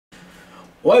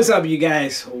What's up, you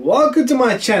guys? Welcome to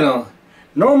my channel.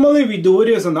 Normally we do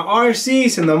videos on the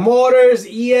RCs and the motors,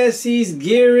 ESCs,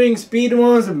 gearing, speed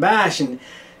ones, and bashing.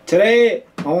 Today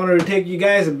I wanted to take you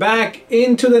guys back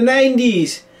into the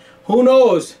 90s. Who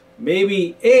knows,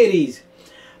 maybe 80s.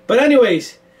 But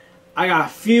anyways, I got a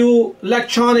few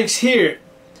electronics here.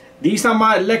 These are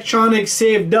my electronics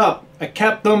saved up. I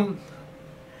kept them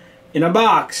in a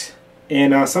box,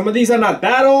 and some of these are not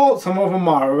that old, some of them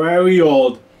are very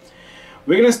old.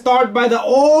 We're gonna start by the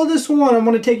oldest one. I'm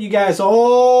gonna take you guys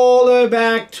all the way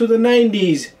back to the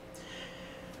 90s.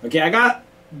 Okay, I got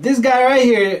this guy right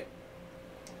here.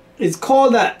 It's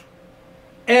called a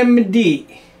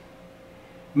MD,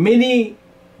 mini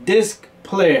disc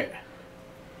player.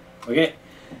 Okay,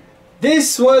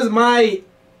 this was my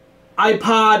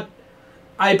iPod,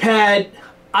 iPad,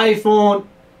 iPhone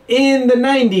in the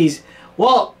 90s.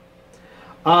 Well,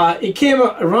 it came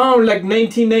around like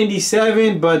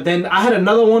 1997, but then I had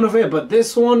another one of it. But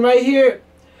this one right here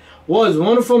was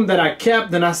one of them that I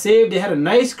kept and I saved. It had a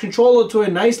nice controller to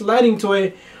it, nice lighting to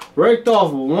it. Worked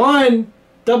off one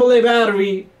AA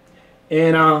battery.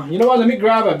 And you know what? Let me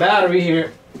grab a battery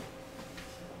here.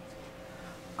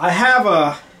 I have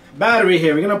a battery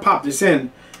here. We're gonna pop this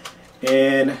in.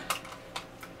 And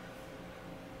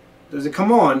does it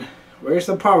come on? Where's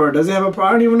the power? Does it have a power?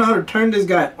 I don't even know how to turn this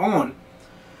guy on.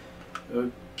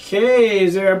 Okay,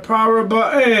 is there a power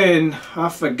button? I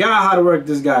forgot how to work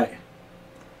this guy.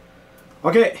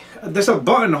 Okay, there's a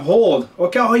button, hold.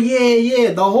 Okay, oh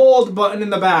yeah, the hold button in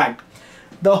the back.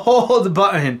 The hold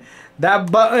button.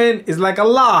 That button is like a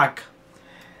lock.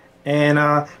 And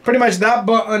pretty much that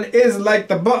button is like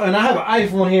the button. I have an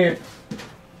iPhone here.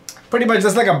 Pretty much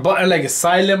just like a button, like a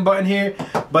silent button here.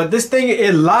 But this thing,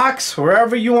 it locks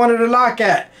wherever you want it to lock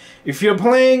at. If you're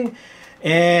playing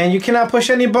and you cannot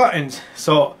push any buttons,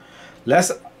 so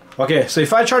okay, so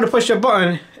if I try to push a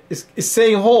button, it's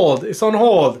saying hold, it's on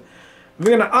hold.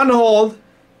 We're gonna unhold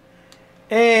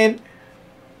and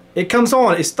it comes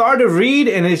on. It started to read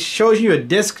and it shows you a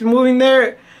disc moving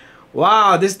there.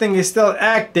 Wow, this thing is still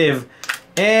active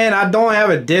and I don't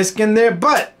have a disc in there,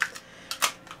 but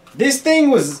this thing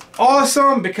was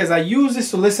awesome because I use this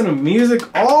to listen to music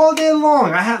all day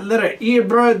long. I had little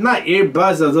earbuds, not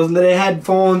earbuds, those little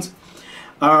headphones.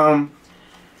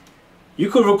 You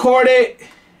could record it,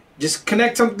 just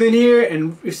connect something here,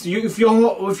 and if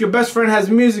your best friend has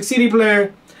a music CD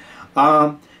player,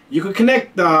 you could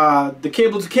connect the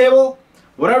cable to cable.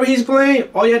 Whatever he's playing,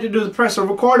 all you have to do is press a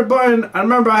record button. I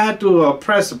remember I had to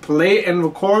press play and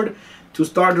record to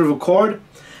start to record,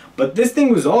 but this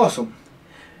thing was awesome.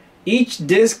 Each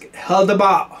disc held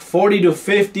about 40 to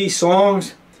 50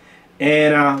 songs.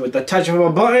 And with the touch of a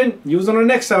button, you was on the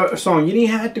next song. You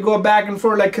didn't have to go back and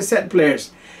forth like cassette players.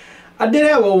 I did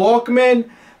have a WalkMAn,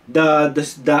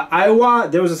 the Iowa.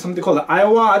 There was something called the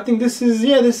Iowa. I think this is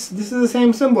this is the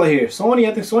same symbol here. Sony.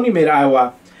 I think Sony made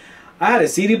Iowa. I had a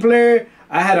CD player.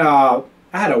 I had a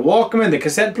WalkMAN, the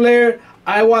cassette player.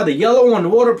 Iowa, the yellow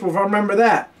one, waterproof. I remember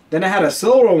that. Then I had a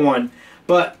silver one.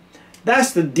 But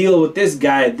that's the deal with this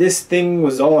guy. This thing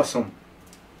was awesome.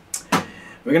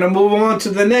 We're gonna move on to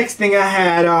the next thing I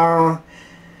had.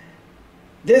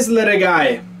 This little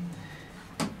guy,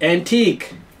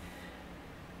 antique.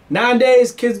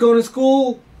 Nowadays, kids go to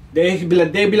school, they'd be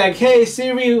like, hey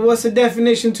Siri, what's the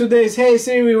definition to this? Hey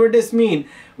Siri, what does this mean?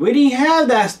 We didn't have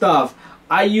that stuff.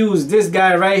 I used this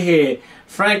guy right here,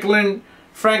 Franklin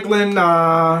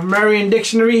Marion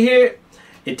Dictionary here.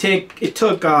 It took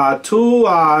two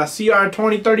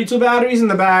CR2032 batteries in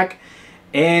the back.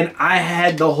 And I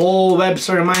had the whole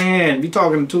website in my hand. We're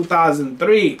talking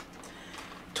 2003,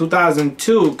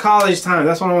 2002, college time.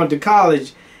 That's when I went to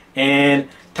college. And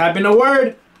type in a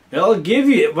word, it'll give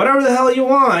you whatever the hell you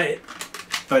want.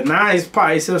 But now it's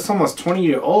almost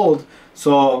 20-year old,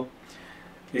 so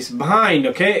it's behind,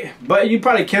 okay? But you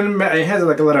probably can. It has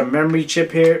like a little memory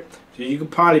chip here, so you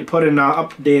could probably put in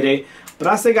update it. But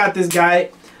I still got this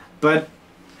guy, but.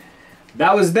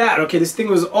 That was that. Okay, this thing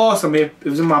was awesome. It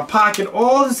was in my pocket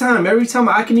all the time. Every time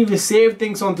I can even save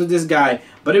things onto this guy.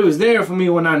 But it was there for me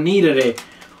when I needed it.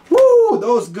 Woo!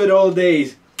 Those good old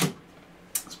days.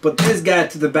 Let's put this guy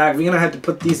to the back. We're gonna have to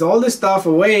put all this stuff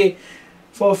away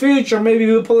for the future. Maybe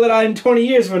we'll pull it out in 20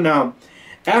 years from now.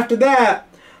 After that,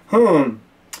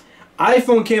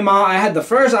 iPhone came out. I had the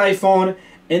first iPhone.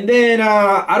 And then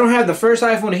I don't have the first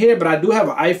iPhone here, but I do have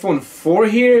an iPhone 4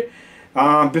 here.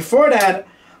 Before that,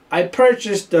 I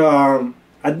purchased, I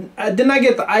did not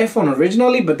get the iPhone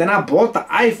originally, but then I bought the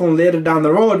iPhone later down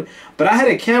the road. But I had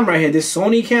a camera here, this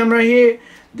Sony camera here.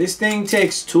 This thing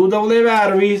takes 2 AA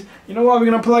batteries. You know what, we're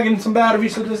going to plug in some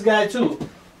batteries to this guy too.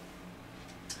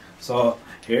 So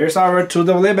here's our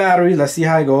 2AA battery. Let's see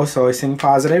how it goes. So it's in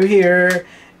positive here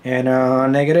and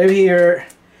negative here,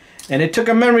 and it took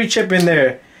a memory chip in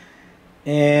there.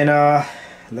 And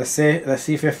let's see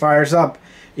if it fires up.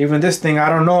 Even this thing, I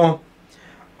don't know.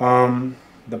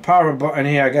 The power button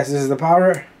here, I guess this is the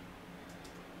power.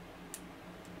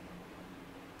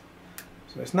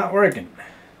 So it's not working.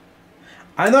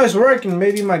 I know it's working.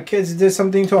 Maybe my kids did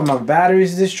something to it. My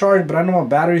batteries discharged, but I know my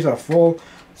batteries are full.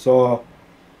 So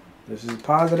this is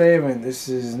positive and this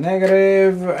is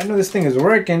negative. I know this thing is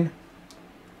working.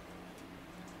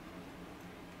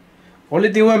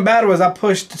 Only thing went bad was I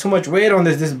pushed too much weight on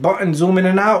this button, zoom in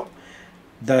and out.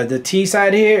 The T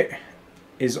side here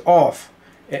is off.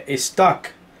 It's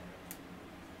stuck.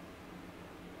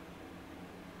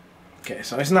 Okay,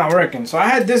 so it's not working. So I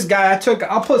had this guy.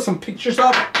 I'll put some pictures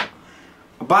up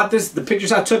about this. The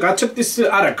pictures I took this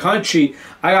out of country.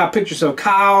 I got pictures of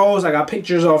cows. I got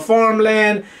pictures of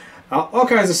farmland. All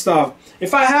kinds of stuff.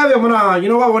 If I have it, I'm gonna, you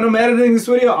know what? When I'm editing this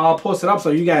video, I'll post it up so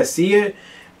you guys see it.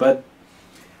 But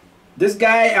this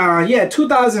guy, yeah,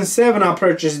 2007 I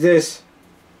purchased this,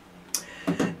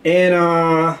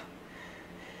 and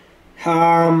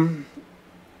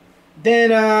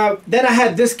then I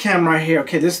had this camera right here.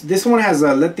 Okay, this one has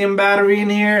a lithium battery in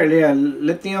here. Yeah,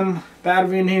 lithium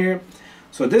battery in here.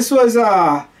 So this was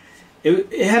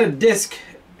it had a disc,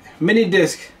 mini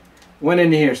disc went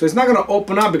in here. So it's not gonna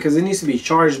open up because it needs to be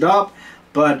charged up.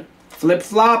 But flip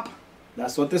flop,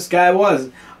 that's what this guy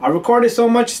was. I recorded so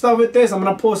much stuff with this. I'm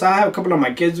gonna post. I have a couple of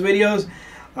my kids' videos.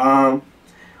 I'll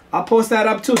post that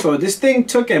up too. So this thing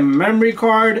took a memory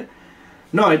card.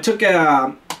 No, it took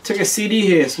a CD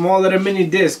here, small little mini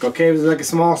disc. Okay, it was like a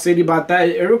small CD about that.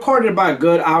 It recorded about a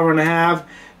good hour and a half,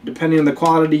 depending on the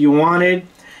quality you wanted.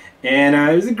 And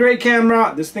it was a great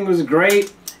camera. This thing was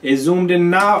great. It zoomed in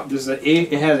and out. This is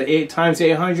it has an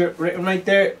 8x800 written right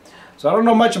there. So I don't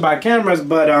know much about cameras,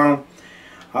 but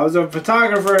I was a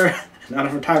photographer. Not a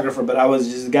photographer, but I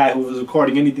was just a guy who was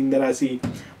recording anything that I see.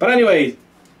 But anyways,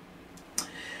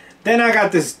 then I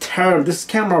got this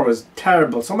camera was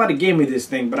terrible. Somebody gave me this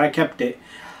thing, but I kept it.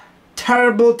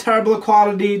 Terrible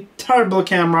quality, terrible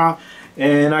camera.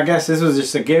 And I guess this was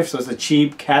just a gift, so it's a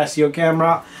cheap Casio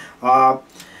camera.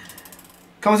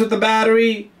 Comes with the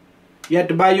battery. You had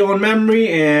to buy your own memory,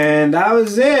 and that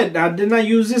was it. I did not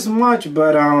use this much,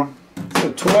 but it's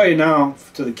a toy now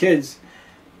to the kids.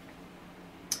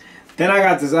 Then I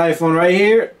got this iPhone right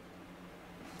here,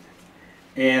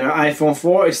 and an iPhone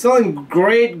 4. It's still in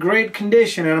great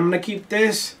condition, and I'm gonna keep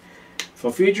this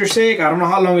for future sake. I don't know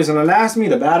how long it's gonna last me.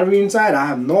 The battery inside, I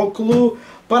have no clue.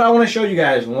 But I want to show you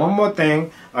guys one more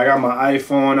thing. I got my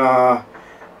iPhone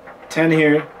 10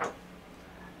 here,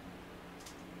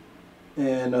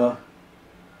 and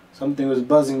something was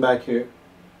buzzing back here.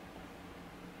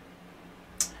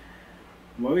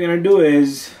 What we're gonna do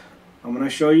is I'm gonna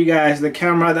show you guys the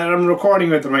camera that I'm recording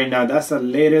with right now. That's the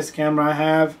latest camera I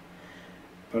have,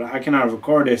 but I cannot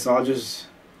record it, so I'll just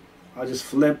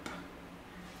flip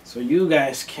so you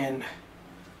guys can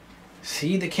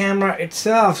see the camera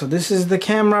itself. So this is the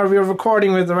camera we're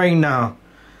recording with right now.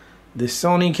 This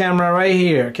Sony camera right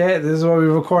here. Okay, this is what we're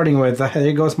recording with.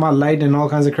 There goes my light and all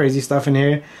kinds of crazy stuff in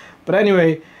here. But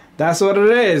anyway, that's what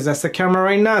it is. That's the camera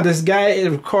right now. This guy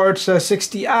records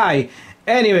 60i.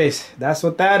 Anyways, that's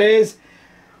what that is.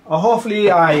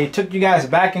 Hopefully I took you guys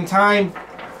back in time.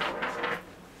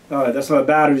 Oh, that's why the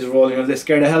battery's rolling. They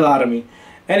scared the hell out of me.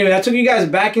 Anyway, I took you guys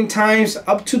back in times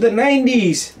up to the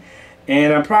 90s.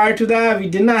 And prior to that, we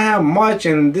did not have much.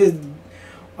 And this,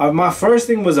 my first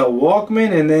thing was a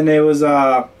Walkman, and then it was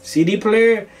a CD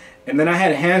player. And then I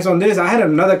had hands on this. I had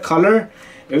another color.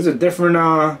 It was a different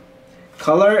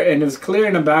color, and it was clear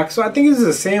in the back. So I think this is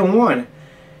the same one.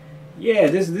 Yeah,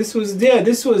 this was it.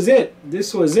 This was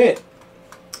it.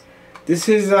 This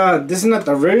is not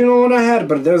the original one I had,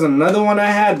 but there was another one I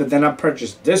had. But then I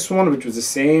purchased this one, which was the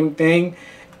same thing.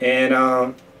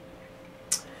 And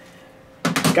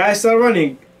guys, start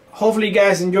running. Hopefully you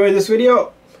guys enjoyed this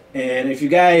video, and if you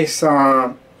guys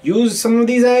use some of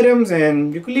these items,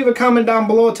 and you can leave a comment down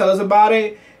below, tell us about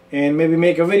it, and maybe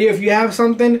make a video if you have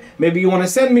something. Maybe you want to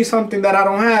send me something that I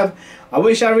don't have. I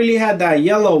wish I really had that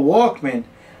yellow Walkman.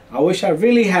 I wish I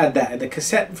really had that, the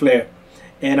cassette player,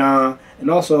 and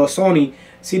also a Sony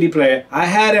CD player. I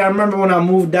had it. I remember when I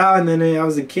moved out, and then I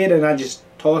was a kid, and I just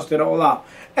tossed it all out.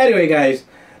 Anyway, guys,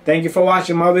 thank you for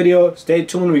watching my video. Stay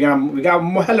tuned. We got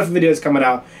more hell of videos coming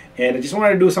out, and I just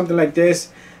wanted to do something like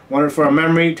this. Wanted for a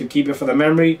memory, to keep it for the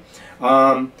memory.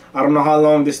 I don't know how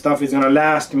long this stuff is gonna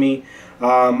last me.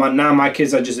 Now my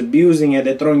kids are just abusing it.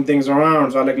 They're throwing things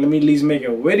around, so I'm like, let me at least make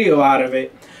a video out of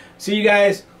it. See you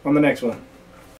guys on the next one.